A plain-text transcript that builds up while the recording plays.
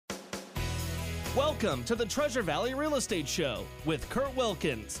Welcome to the Treasure Valley Real Estate Show with Kurt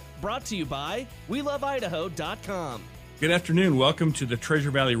Wilkins, brought to you by WeLoveIdaho.com. Good afternoon. Welcome to the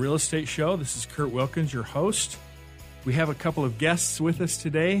Treasure Valley Real Estate Show. This is Kurt Wilkins, your host. We have a couple of guests with us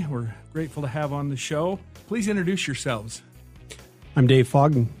today. We're grateful to have on the show. Please introduce yourselves. I'm Dave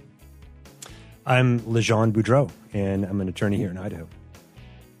Fogg. I'm Lejon Boudreaux, and I'm an attorney here in Idaho.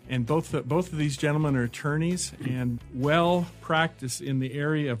 And both of these gentlemen are attorneys and well practiced in the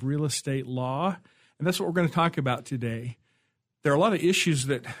area of real estate law. And that's what we're going to talk about today. There are a lot of issues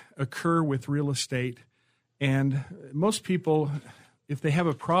that occur with real estate. And most people, if they have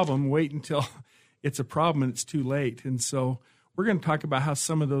a problem, wait until it's a problem and it's too late. And so we're going to talk about how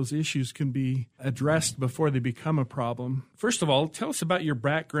some of those issues can be addressed before they become a problem. First of all, tell us about your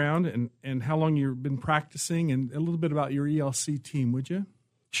background and how long you've been practicing and a little bit about your ELC team, would you?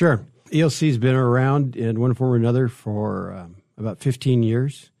 Sure. ELC's been around in one form or another for about 15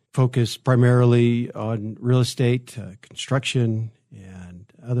 years, focused primarily on real estate, construction, and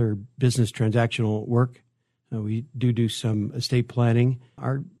other business transactional work. We do some estate planning.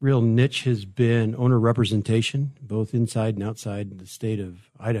 Our real niche has been owner representation, both inside and outside the state of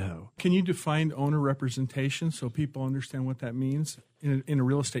Idaho. Can you define owner representation so people understand what that means in a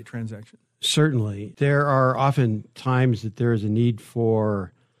real estate transaction? Certainly. There are often times that there is a need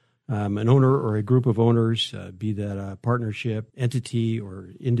for an owner or a group of owners, be that a partnership, entity, or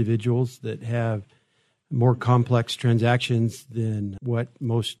individuals that have more complex transactions than what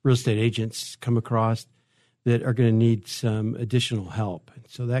most real estate agents come across, that are going to need some additional help.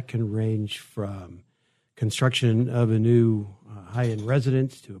 So that can range from construction of a new high-end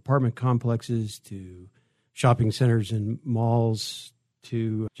residence to apartment complexes to shopping centers and malls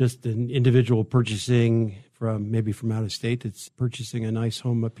to just an individual purchasing from out of state that's purchasing a nice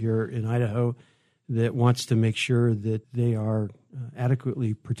home up here in Idaho that wants to make sure that they are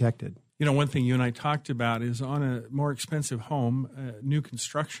adequately protected. You know, one thing you and I talked about is on a more expensive home, new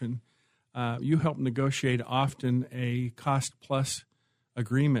construction, you help negotiate often a cost-plus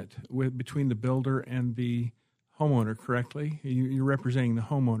agreement between the builder and the homeowner, correctly? You're representing the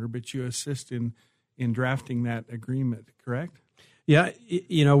homeowner, but you assist in drafting that agreement, correct? Yeah,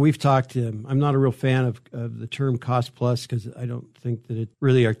 you know, we've talked, I'm not a real fan of the term cost-plus because I don't think that it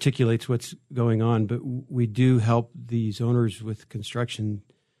really articulates what's going on, but we do help these owners with construction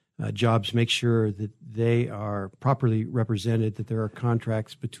jobs make sure that they are properly represented, that there are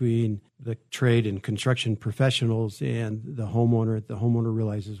contracts between the trade and construction professionals and the homeowner. The homeowner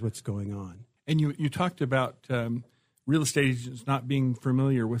realizes what's going on. And you talked about real estate agents not being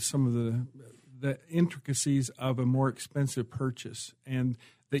familiar with some of the intricacies of a more expensive purchase, and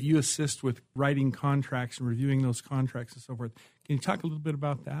that you assist with writing contracts and reviewing those contracts and so forth. Can you talk a little bit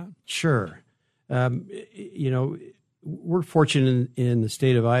about that? Sure. You know, we're fortunate in the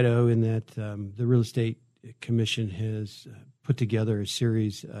state of Idaho in that the Real Estate Commission has put together a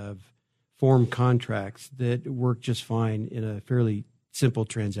series of form contracts that work just fine in a fairly simple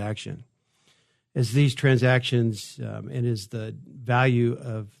transaction. As these transactions and as the value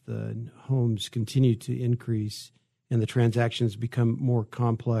of the homes continue to increase and the transactions become more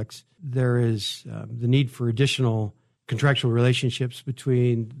complex, there is the need for additional contractual relationships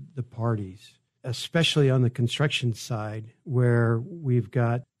between the parties, especially on the construction side, where we've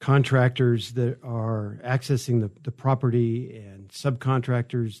got contractors that are accessing the property and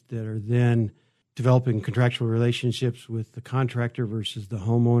subcontractors that are then developing contractual relationships with the contractor versus the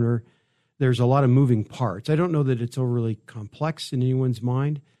homeowner. There's a lot of moving parts. I don't know that it's overly complex in anyone's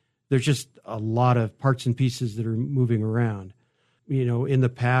mind. There's just a lot of parts and pieces that are moving around. You know, in the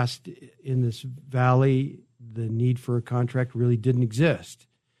past, in this valley, the need for a contract really didn't exist.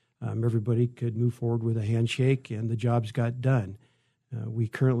 Everybody could move forward with a handshake and the jobs got done. We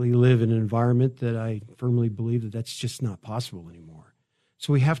currently live in an environment that I firmly believe that that's just not possible anymore.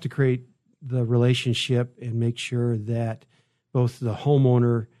 So we have to create the relationship and make sure that both the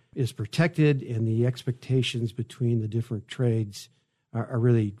homeowner is protected and the expectations between the different trades are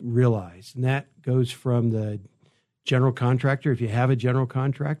really realized. And that goes from the general contractor. If you have a general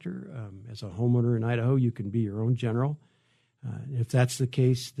contractor, as a homeowner in Idaho, you can be your own general. If that's the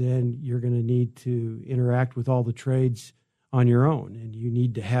case, then you're going to need to interact with all the trades on your own, and you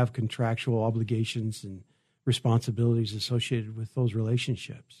need to have contractual obligations and responsibilities associated with those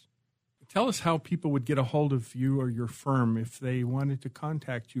relationships. Tell us how people would get a hold of you or your firm if they wanted to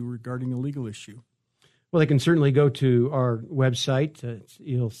contact you regarding a legal issue. Well, they can certainly go to our website. It's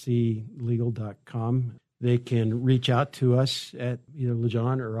elclegal.com. They can reach out to us at either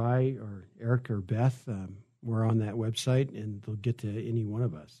Lejon or I or Eric or Beth. We're on that website, and they'll get to any one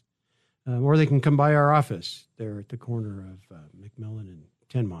of us. Or they can come by our office there at the corner of McMillan and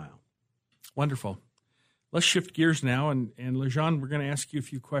 10 Mile. Wonderful. Let's shift gears now. And Lejon, we're going to ask you a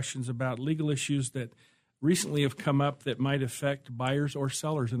few questions about legal issues that recently have come up that might affect buyers or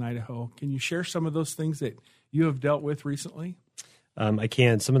sellers in Idaho. Can you share some of those things that you have dealt with recently? I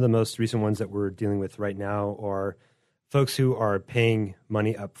can. Some of the most recent ones that we're dealing with right now are folks who are paying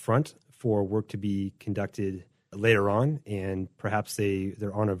money up front for work to be conducted later on, and perhaps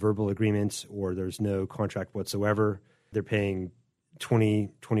they're on a verbal agreement or there's no contract whatsoever. They're paying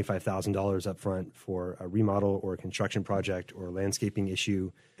 $25,000 up front for a remodel or a construction project or a landscaping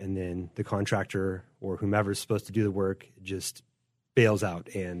issue, and then the contractor or whomever is supposed to do the work just bails out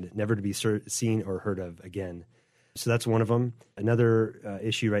and never to be seen or heard of again. So that's one of them. Another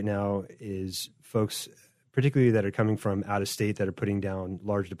issue right now is folks, particularly that are coming from out of state, that are putting down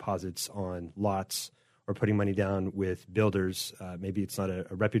large deposits on lots or putting money down with builders. Maybe it's not a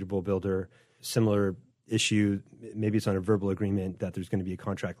reputable builder. Similar issue, maybe it's on a verbal agreement that there's going to be a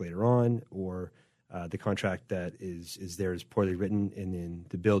contract later on, or the contract that is there is poorly written, and then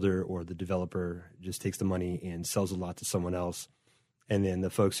the builder or the developer just takes the money and sells the lot to someone else. And then the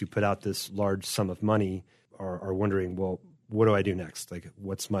folks who put out this large sum of money are wondering, well, what do I do next? Like,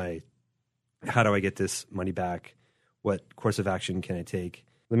 how do I get this money back? What course of action can I take?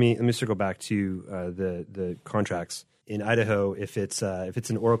 Let me circle back to the contracts. In Idaho, if it's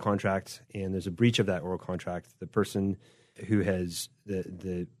an oral contract and there's a breach of that oral contract, the person who has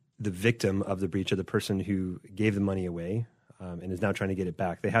the victim of the breach, or the person who gave the money away and is now trying to get it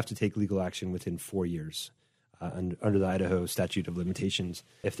back, they have to take legal action within 4 years under the Idaho statute of limitations.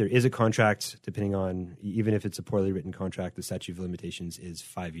 If there is a contract, depending on, even if it's a poorly written contract, the statute of limitations is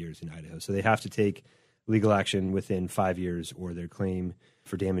 5 years in Idaho. So they have to take legal action within 5 years, or their claim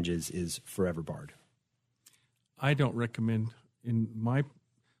for damages is forever barred. I don't recommend in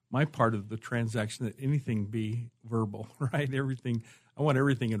my part of the transaction that anything be verbal, right? I want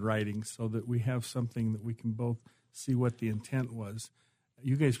everything in writing so that we have something that we can both see what the intent was.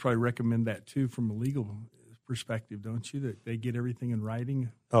 You guys probably recommend that too from a legal perspective, don't you? That they get everything in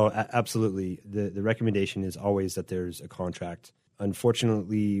writing? Oh, absolutely. The recommendation is always that there's a contract.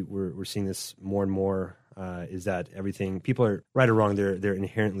 Unfortunately, we're seeing this more and more, is that people are, right or wrong, they're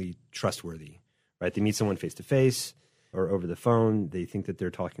inherently trustworthy. Right? They meet someone face-to-face or over the phone. They think that they're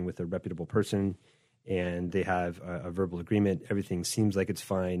talking with a reputable person, and they have a verbal agreement. Everything seems like it's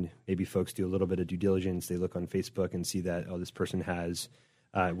fine. Maybe folks do a little bit of due diligence. They look on Facebook and see that, this person has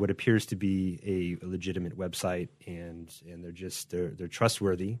what appears to be a legitimate website, and they're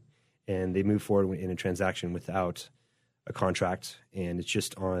trustworthy, and they move forward in a transaction without a contract, and it's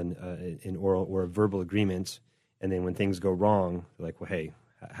just on an oral or a verbal agreement. And then when things go wrong, they're like, well, hey,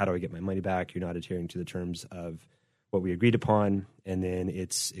 how do I get my money back? You're not adhering to the terms of what we agreed upon. And then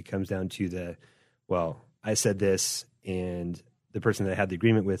it comes down to I said this, and the person that I had the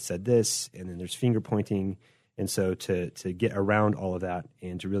agreement with said this, and then there's finger pointing. And so to get around all of that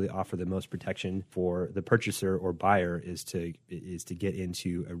and to really offer the most protection for the purchaser or buyer is to get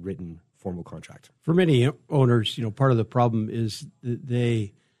into a written formal contract. For many owners, part of the problem is that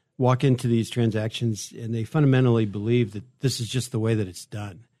they walk into these transactions and they fundamentally believe that this is just the way that it's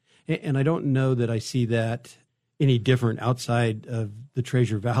done. And I don't know that I see that any different outside of the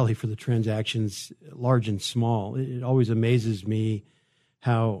Treasure Valley for the transactions, large and small. It always amazes me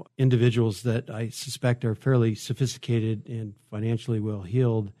how individuals that I suspect are fairly sophisticated and financially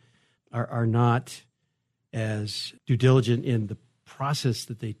well-heeled are not as due diligent in the process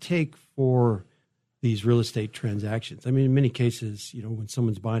that they take for these real estate transactions. I mean, in many cases, when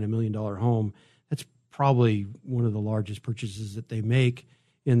someone's buying $1 million home, that's probably one of the largest purchases that they make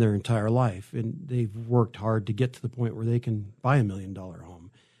in their entire life. And they've worked hard to get to the point where they can buy $1 million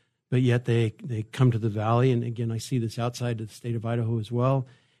home. But yet they come to the Valley, and again, I see this outside of the state of Idaho as well,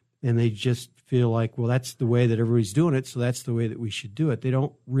 and they just feel like, well, that's the way that everybody's doing it, so that's the way that we should do it. They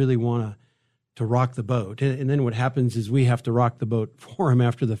don't really want to rock the boat. And then what happens is we have to rock the boat for them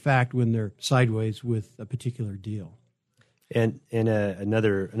after the fact when they're sideways with a particular deal. And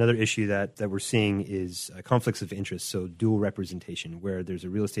another issue that we're seeing is conflicts of interest, so dual representation, where there's a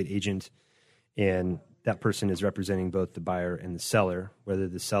real estate agent and that person is representing both the buyer and the seller, whether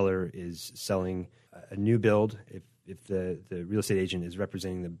the seller is selling a new build, if the real estate agent is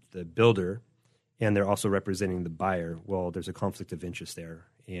representing the builder and they're also representing the buyer, well, there's a conflict of interest there.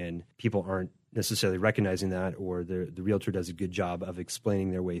 And people aren't necessarily recognizing that, or the realtor does a good job of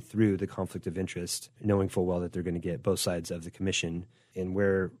explaining their way through the conflict of interest, knowing full well that they're going to get both sides of the commission. And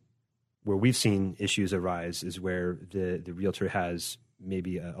where we've seen issues arise is where the realtor has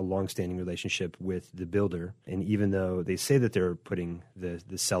maybe a longstanding relationship with the builder. And even though they say that they're putting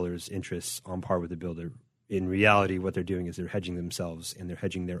the seller's interests on par with the builder, in reality, what they're doing is they're hedging themselves and they're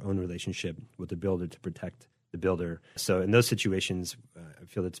hedging their own relationship with the builder to protect the builder. So in those situations, I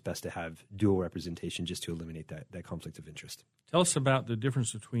feel it's best to have dual representation just to eliminate that conflict of interest. Tell us about the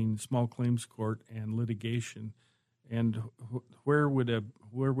difference between small claims court and litigation, and where would a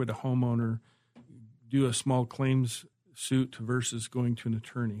homeowner do a small claims suit versus going to an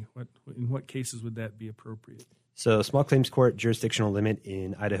attorney? In what cases would that be appropriate? So small claims court jurisdictional limit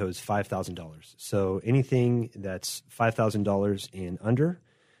in Idaho is $5,000. So anything that's $5,000 and under,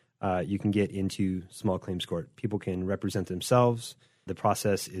 you can get into small claims court. People can represent themselves. The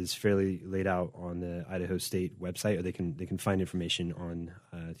process is fairly laid out on the Idaho State website, or they can find information on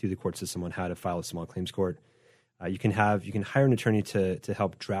through the court system on how to file a small claims court. You can hire an attorney to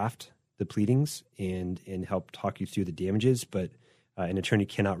help draft the pleadings and help talk you through the damages, but an attorney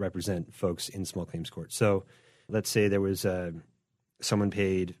cannot represent folks in small claims court. So let's say there was someone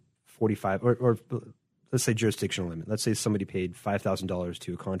paid $45, or let's say jurisdictional limit. Let's say somebody paid $5,000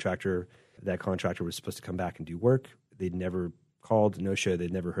 to a contractor. That contractor was supposed to come back and do work. They'd never called, no show.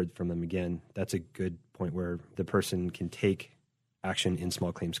 They'd never heard from them again. That's a good point where the person can take action in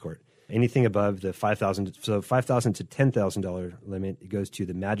small claims court. Anything above the $5,000, so $5,000 to $10,000 limit, it goes to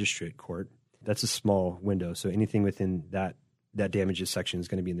the magistrate court. That's a small window. So anything within that damages section is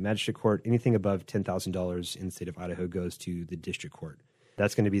going to be in the magistrate court. Anything above $10,000 in the state of Idaho goes to the district court.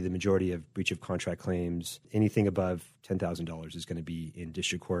 That's going to be the majority of breach of contract claims. Anything above $10,000 is going to be in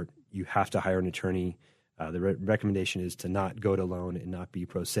district court. You have to hire an attorney. The recommendation is to not go it alone and not be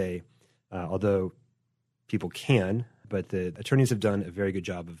pro se, although people can. But the attorneys have done a very good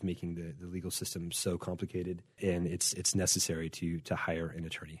job of making the legal system so complicated, and it's necessary to hire an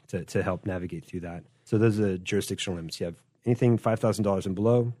attorney to help navigate through that. So those are the jurisdictional limits. You have anything $5,000 and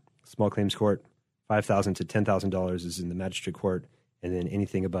below, small claims court. $5,000 to $10,000 is in the magistrate court, and then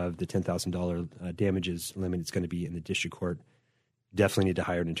anything above the $10,000 damages limit is going to be in the district court. Definitely need to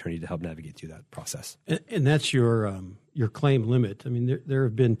hire an attorney to help navigate through that process. And that's your claim limit. I mean, there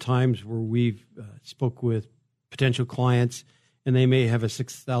have been times where we've spoke with potential clients, and they may have a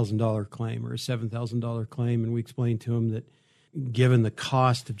 $6,000 claim or a $7,000 claim, and we explain to them that given the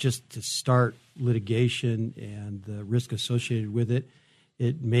cost of just to start litigation and the risk associated with it,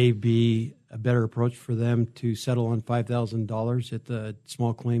 it may be a better approach for them to settle on $5,000 at the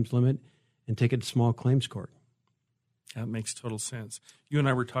small claims limit and take it to small claims court. That makes total sense. You and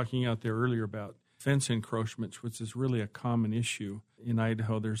I were talking out there earlier about fence encroachments, which is really a common issue in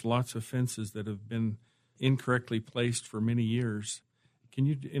Idaho. There's lots of fences that have been incorrectly placed for many years. Can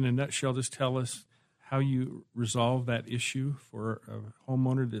you, in a nutshell, just tell us how you resolve that issue for a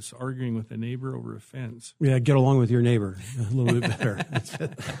homeowner that's arguing with a neighbor over a fence? Yeah, get along with your neighbor a little bit better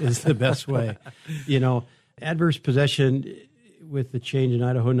is the best way. You know, adverse possession, with the change in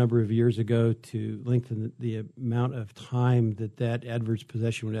Idaho a number of years ago to lengthen the amount of time that adverse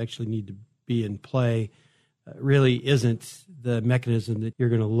possession would actually need to be in play, really isn't the mechanism that you're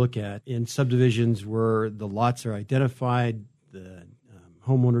going to look at. In subdivisions where the lots are identified, the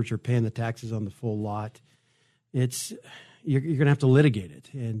homeowners are paying the taxes on the full lot, you're going to have to litigate it.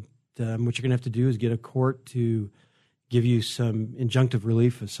 And what you're going to have to do is get a court to give you some injunctive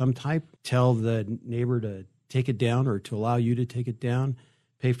relief of some type, tell the neighbor to take it down or to allow you to take it down,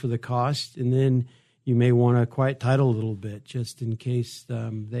 pay for the cost, and then you may want to quiet title a little bit just in case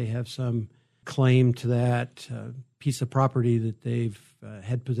they have some claim to that piece of property that they've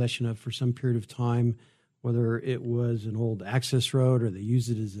had possession of for some period of time, whether it was an old access road or they used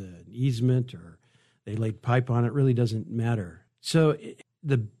it as an easement or they laid pipe on it, really doesn't matter. So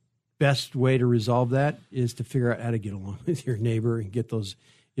the best way to resolve that is to figure out how to get along with your neighbor and get those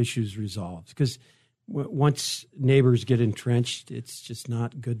issues resolved. Because once neighbors get entrenched, it's just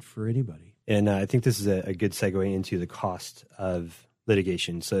not good for anybody. And I think this is a good segue into the cost of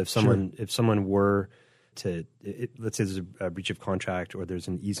litigation. So if someone were to, let's say there's a breach of contract or there's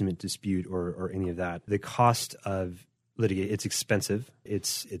an easement dispute or any of that, the cost of litigate, it's expensive,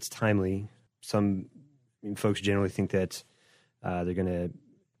 it's timely. Some folks generally think that they're going to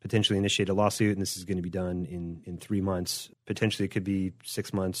potentially initiate a lawsuit, and this is going to be done in 3 months. Potentially, it could be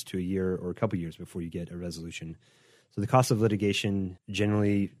 6 months to a year or a couple years before you get a resolution. So the cost of litigation,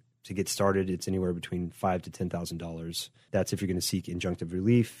 generally, to get started, it's anywhere between $5,000 to $10,000. That's if you're going to seek injunctive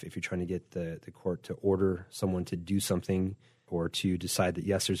relief, if you're trying to get the court to order someone to do something or to decide that,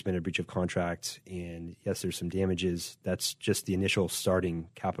 yes, there's been a breach of contract and, yes, there's some damages. That's just the initial starting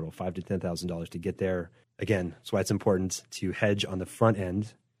capital, $5,000 to $10,000 to get there. Again, that's why it's important to hedge on the front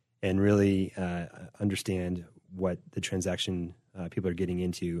end and really understand what the transaction people are getting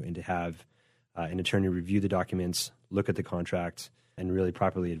into, and to have an attorney review the documents, look at the contract, and really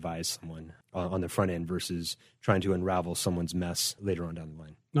properly advise someone on the front end versus trying to unravel someone's mess later on down the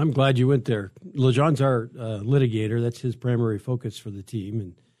line. I'm glad you went there. Lejon's our litigator. That's his primary focus for the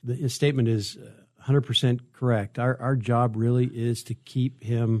team. And his statement is 100% correct. Our job really is to keep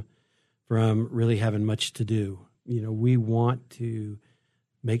him from really having much to do. We want to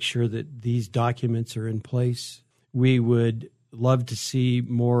make sure that these documents are in place. We would love to see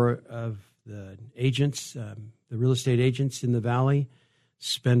more of the agents, the real estate agents in the Valley,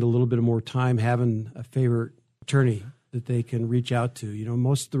 spend a little bit more time having a favorite attorney that they can reach out to.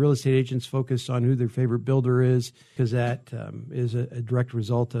 Most of the real estate agents focus on who their favorite builder is because that is a direct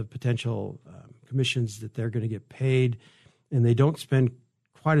result of potential commissions that they're going to get paid, and they don't spend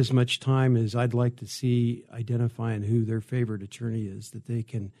quite as much time as I'd like to see identifying who their favorite attorney is that they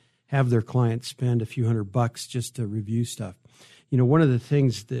can have their clients spend a few $100 just to review stuff. One of the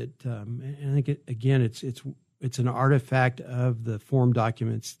things that and I think it's an artifact of the form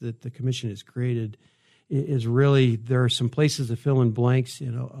documents that the commission has created is really there are some places to fill in blanks.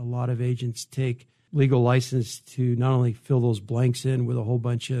 A lot of agents take legal license to not only fill those blanks in with a whole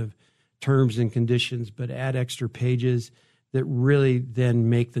bunch of terms and conditions, but add extra pages that really then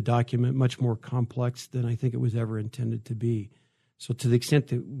make the document much more complex than I think it was ever intended to be. So to the extent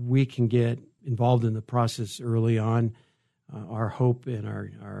that we can get involved in the process early on, our hope and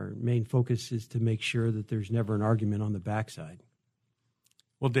our main focus is to make sure that there's never an argument on the backside.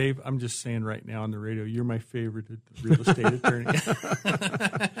 Well, Dave, I'm just saying right now on the radio, you're my favorite real estate attorney.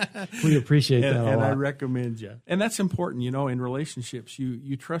 We appreciate that a lot. And I recommend you. And that's important, in relationships.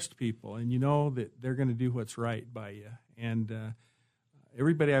 You trust people, and you know that they're going to do what's right by you. And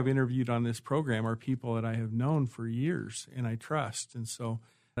everybody I've interviewed on this program are people that I have known for years, and I trust. And so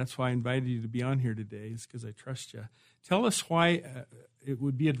that's why I invited you to be on here today, is because I trust you. Tell us why it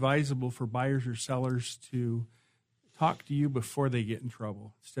would be advisable for buyers or sellers to talk to you before they get in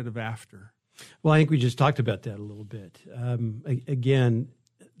trouble instead of after. Well, I think we just talked about that a little bit. Again,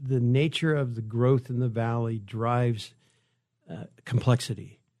 the nature of the growth in the Valley drives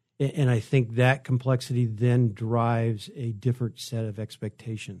complexity. And I think that complexity then drives a different set of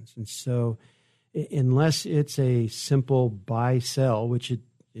expectations. And so unless it's a simple buy-sell, which it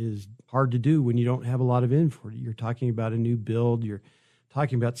is hard to do when you don't have a lot of inventory, you're talking about a new build, you're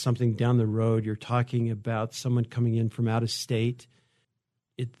talking about something down the road, you're talking about someone coming in from out of state,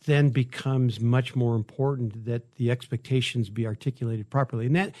 it then becomes much more important that the expectations be articulated properly.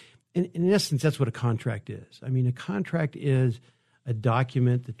 And that, in essence, that's what a contract is. I mean, a contract is a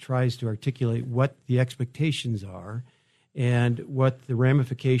document that tries to articulate what the expectations are and what the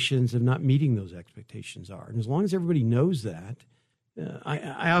ramifications of not meeting those expectations are. And as long as everybody knows that,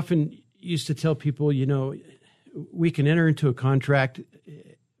 I often used to tell people, we can enter into a contract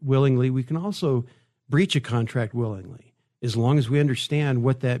willingly. We can also breach a contract willingly. As long as we understand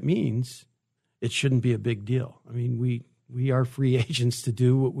what that means, it shouldn't be a big deal. I mean, we are free agents to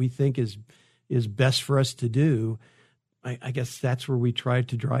do what we think is best for us to do. I guess that's where we try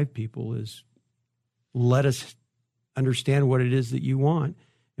to drive people is let us understand what it is that you want,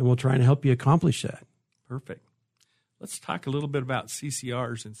 and we'll try and help you accomplish that. Perfect. Let's talk a little bit about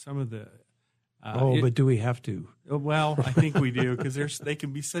CCRs and some of the but do we have to? Well, I think we do because they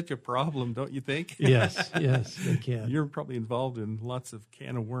can be such a problem, don't you think? Yes, they can. You're probably involved in lots of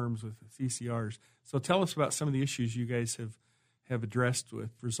can of worms with CCRs. So tell us about some of the issues you guys have addressed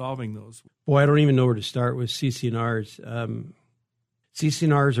with resolving those. Boy, I don't even know where to start with CC&Rs.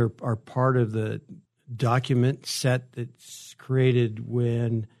 CC&Rs are part of the document set that's created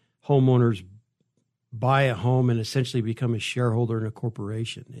when homeowners buy a home and essentially become a shareholder in a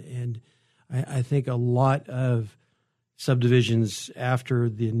corporation. And I think a lot of subdivisions after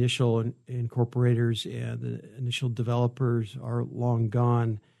the initial incorporators and the initial developers are long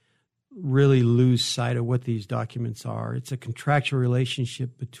gone really lose sight of what these documents are. It's a contractual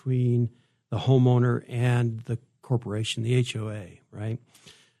relationship between the homeowner and the corporation, the HOA, right?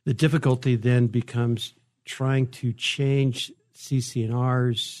 The difficulty then becomes trying to change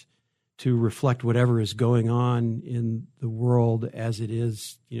CC&Rs to reflect whatever is going on in the world as it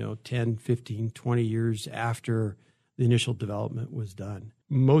is, 10, 15, 20 years after the initial development was done.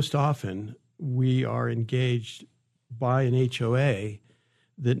 Most often, we are engaged by an HOA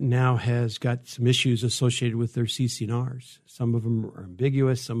that now has got some issues associated with their CC&Rs. Some of them are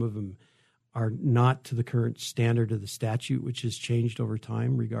ambiguous. Some of them are not to the current standard of the statute, which has changed over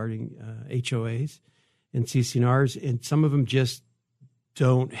time regarding HOAs and CC&Rs. And some of them just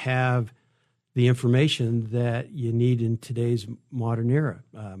don't have the information that you need in today's modern era.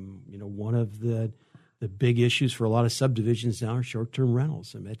 One of the big issues for a lot of subdivisions now are short-term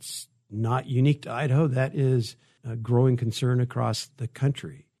rentals. And it's not unique to Idaho. That is a growing concern across the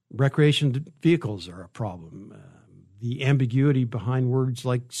country. Recreation vehicles are a problem. The ambiguity behind words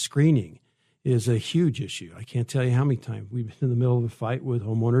like screening is a huge issue. I can't tell you how many times we've been in the middle of a fight with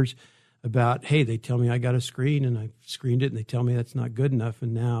homeowners about, hey, they tell me I got a screen and I've screened it and they tell me that's not good enough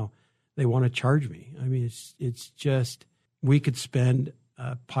and now they want to charge me. I mean, it's just, we could spend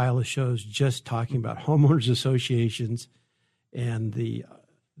a pile of shows just talking about homeowners associations and the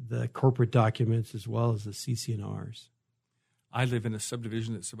corporate documents as well as the CC&Rs. I live in a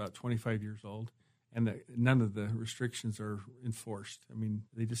subdivision that's about 25 years old, and none of the restrictions are enforced. I mean,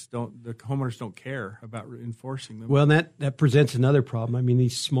 they just don't. The homeowners don't care about enforcing them. Well, that presents another problem. I mean,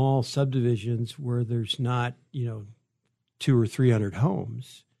 these small subdivisions where there's not 200 or 300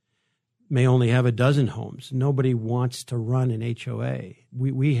 homes may only have a dozen homes. Nobody wants to run an HOA.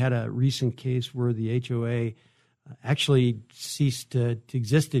 We had a recent case where the HOA actually ceased to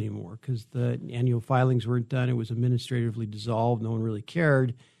exist anymore because the annual filings weren't done. It was administratively dissolved. No one really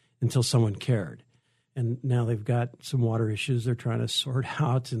cared until someone cared. And now they've got some water issues they're trying to sort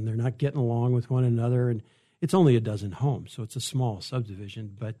out, and they're not getting along with one another. And it's only a dozen homes, so it's a small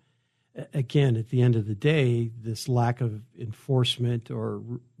subdivision. But again, at the end of the day, this lack of enforcement or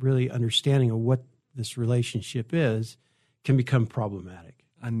really understanding of what this relationship is can become problematic.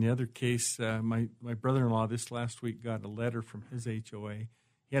 On the other case, my brother-in-law this last week got a letter from his HOA.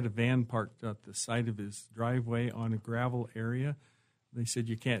 He had a van parked at the side of his driveway on a gravel area. They said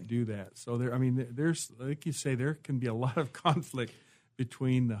you can't do that. So there's, like you say, there can be a lot of conflict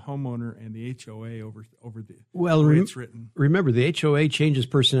between the homeowner and the HOA over the way it's written. Remember, the HOA changes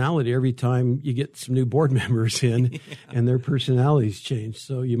personality every time you get some new board members in, and their personalities change.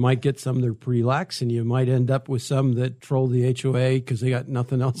 So you might get some that are pretty lax, and you might end up with some that troll the HOA because they got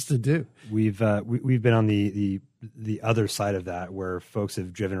nothing else to do. We've been on the other side of that, where folks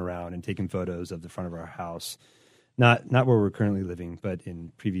have driven around and taken photos of the front of our house. Not where we're currently living, but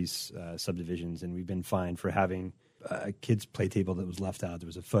in previous subdivisions, and we've been fined for having a kid's play table that was left out. There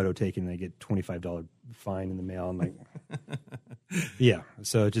was a photo taken, and they get $25 fine in the mail. I'm like, yeah.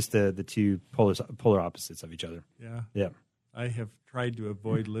 So just the two polar opposites of each other. Yeah. I have tried to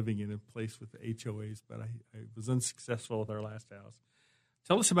avoid living in a place with HOAs, but I was unsuccessful with our last house.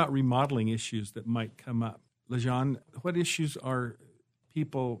 Tell us about remodeling issues that might come up. Lejon, what issues are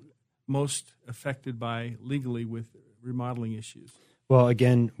people most affected by legally with remodeling issues? Well,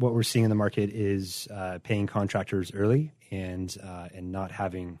 again, what we're seeing in the market is paying contractors early and not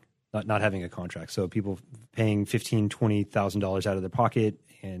having a contract. So people paying $15,000, $20,000 out of their pocket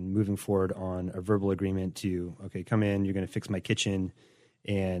and moving forward on a verbal agreement to, okay, come in, you're going to fix my kitchen,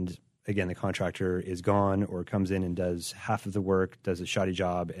 and again, the contractor is gone or comes in and does half of the work, does a shoddy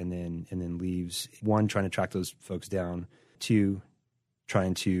job, and then leaves. One, trying to track those folks down. Two,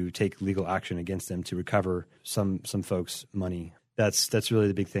 trying to take legal action against them to recover some folks' money. That's really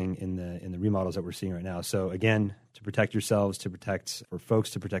the big thing in the remodels that we're seeing right now. So again, to protect yourselves, for folks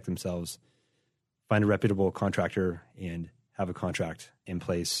to protect themselves, find a reputable contractor and have a contract in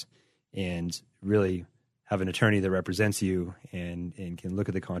place, and really have an attorney that represents you and can look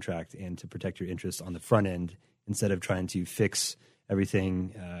at the contract and to protect your interests on the front end instead of trying to fix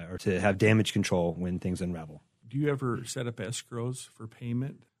everything or to have damage control when things unravel. Do you ever set up escrows for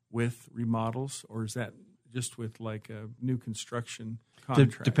payment with remodels, or is that just with like a new construction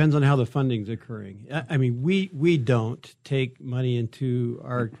contract? Depends on how the funding's occurring. I mean, we don't take money into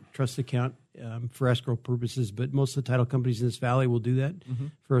our trust account for escrow purposes, but most of the title companies in this valley will do that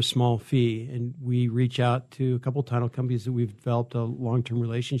for a small fee. And we reach out to a couple title companies that we've developed a long-term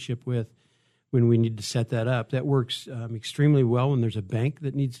relationship with when we need to set that up. That works extremely well when there's a bank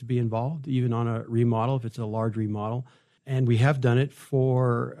that needs to be involved, even on a remodel, if it's a large remodel. And we have done it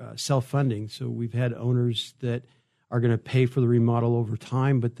for self-funding. So we've had owners that are going to pay for the remodel over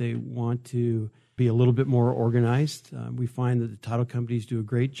time, but they want to be a little bit more organized. We find that the title companies do a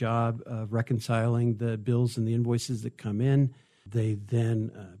great job of reconciling the bills and the invoices that come in. They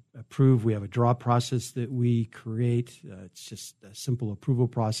then approve. We have a draw process that we create. It's just a simple approval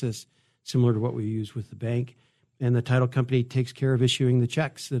process, similar to what we use with the bank. And the title company takes care of issuing the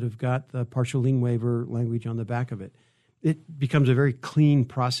checks that have got the partial lien waiver language on the back of it. It becomes a very clean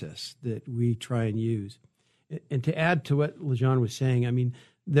process that we try and use. And to add to what Lejon was saying, I mean,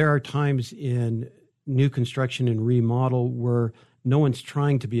 there are times in new construction and remodel where no one's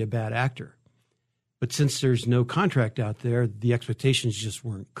trying to be a bad actor. But since there's no contract out there, the expectations just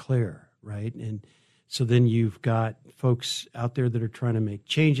weren't clear, right? And so then you've got folks out there that are trying to make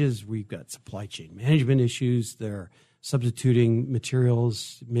changes. We've got supply chain management issues. They're substituting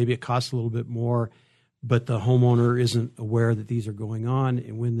materials. Maybe it costs a little bit more, but the homeowner isn't aware that these are going on.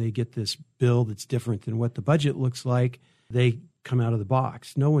 And when they get this bill that's different than what the budget looks like, they come out of the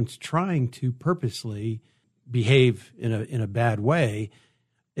box. No one's trying to purposely behave in a bad way.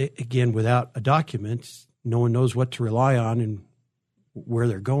 Again, without a document, no one knows what to rely on and where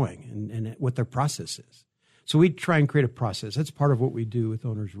they're going and what their process is. So we try and create a process. That's part of what we do with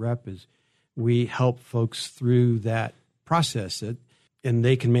Owners Rep is we help folks through that process, and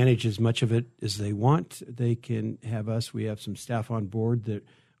they can manage as much of it as they want. They can have us. We have some staff on board that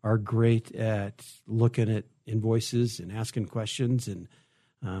are great at looking at invoices and asking questions and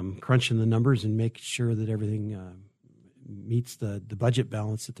crunching the numbers and making sure that everything meets the budget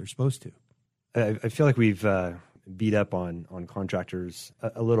balance that they're supposed to. I feel like we've beat up on contractors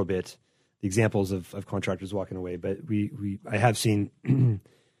a little bit, the examples of contractors walking away, but I have seen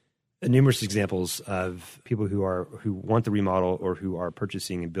numerous examples of people who want the remodel or who are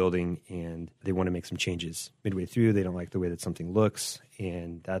purchasing and building, and they want to make some changes midway through. They don't like the way that something looks,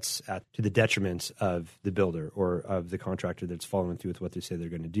 and that's to the detriment of the builder or of the contractor that's following through with what they say they're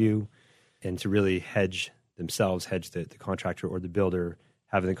going to do. And to really hedge the contractor or the builder,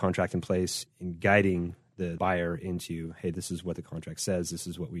 having the contract in place and guiding the buyer into, hey, this is what the contract says, this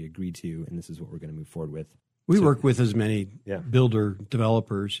is what we agreed to, and this is what we're going to move forward with. We work with as many builder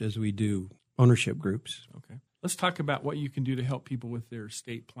developers as we do ownership groups. Okay. Let's talk about what you can do to help people with their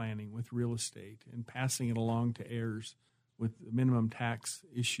estate planning, with real estate, and passing it along to heirs with minimum tax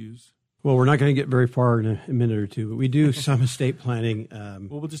issues. Well, we're not going to get very far in a minute or two, but we do some estate planning.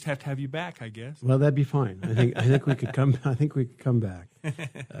 Well, we'll just have to have you back, I guess. Well, that'd be fine. I think we could come. I think we could come back.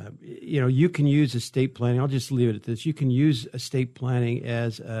 You can use estate planning. I'll just leave it at this. You can use estate planning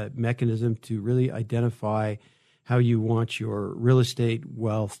as a mechanism to really identify how you want your real estate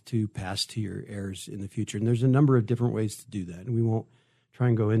wealth to pass to your heirs in the future. And there's a number of different ways to do that, and we won't try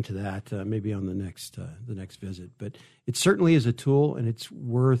and go into that maybe on the next visit. But it certainly is a tool, and it's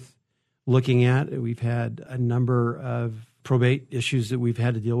worth looking at. We've had a number of probate issues that we've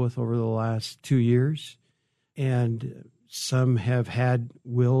had to deal with over the last 2 years, and some have had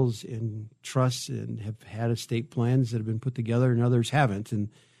wills and trusts and have had estate plans that have been put together, and others haven't. And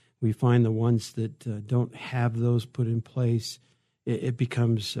we find the ones that don't have those put in place, it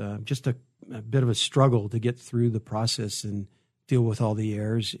becomes just a bit of a struggle to get through the process and deal with all the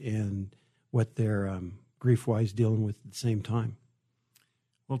heirs and what they're grief-wise dealing with at the same time.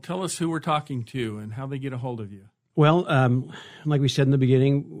 Well, tell us who we're talking to and how they get a hold of you. Well, like we said in the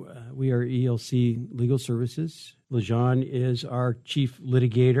beginning, we are ELC Legal Services. Lejon is our chief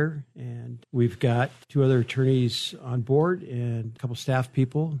litigator, and we've got 2 other attorneys on board and a couple staff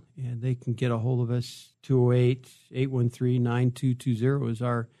people, and they can get a hold of us. 208-813-9220 is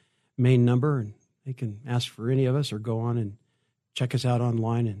our main number, and they can ask for any of us or go on and check us out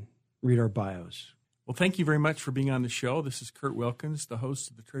online and read our bios. Well, thank you very much for being on the show. This is Kurt Wilkins, the host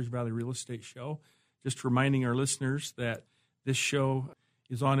of the Treasure Valley Real Estate Show. Just reminding our listeners that this show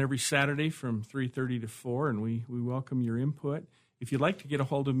is on every Saturday from 3:30 to 4, and we welcome your input. If you'd like to get a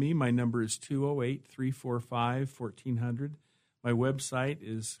hold of me, my number is 208-345-1400. My website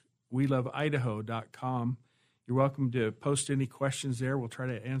is weloveidaho.com. You're welcome to post any questions there. We'll try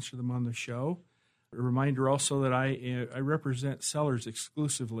to answer them on the show. A reminder also that I represent sellers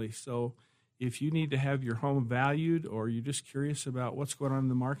exclusively, so if you need to have your home valued or you're just curious about what's going on in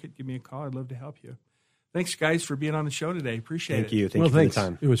the market, give me a call. I'd love to help you. Thanks, guys, for being on the show today. Appreciate it. Thank you. Thank you for the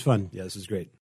time. It was fun. Yeah, this is great.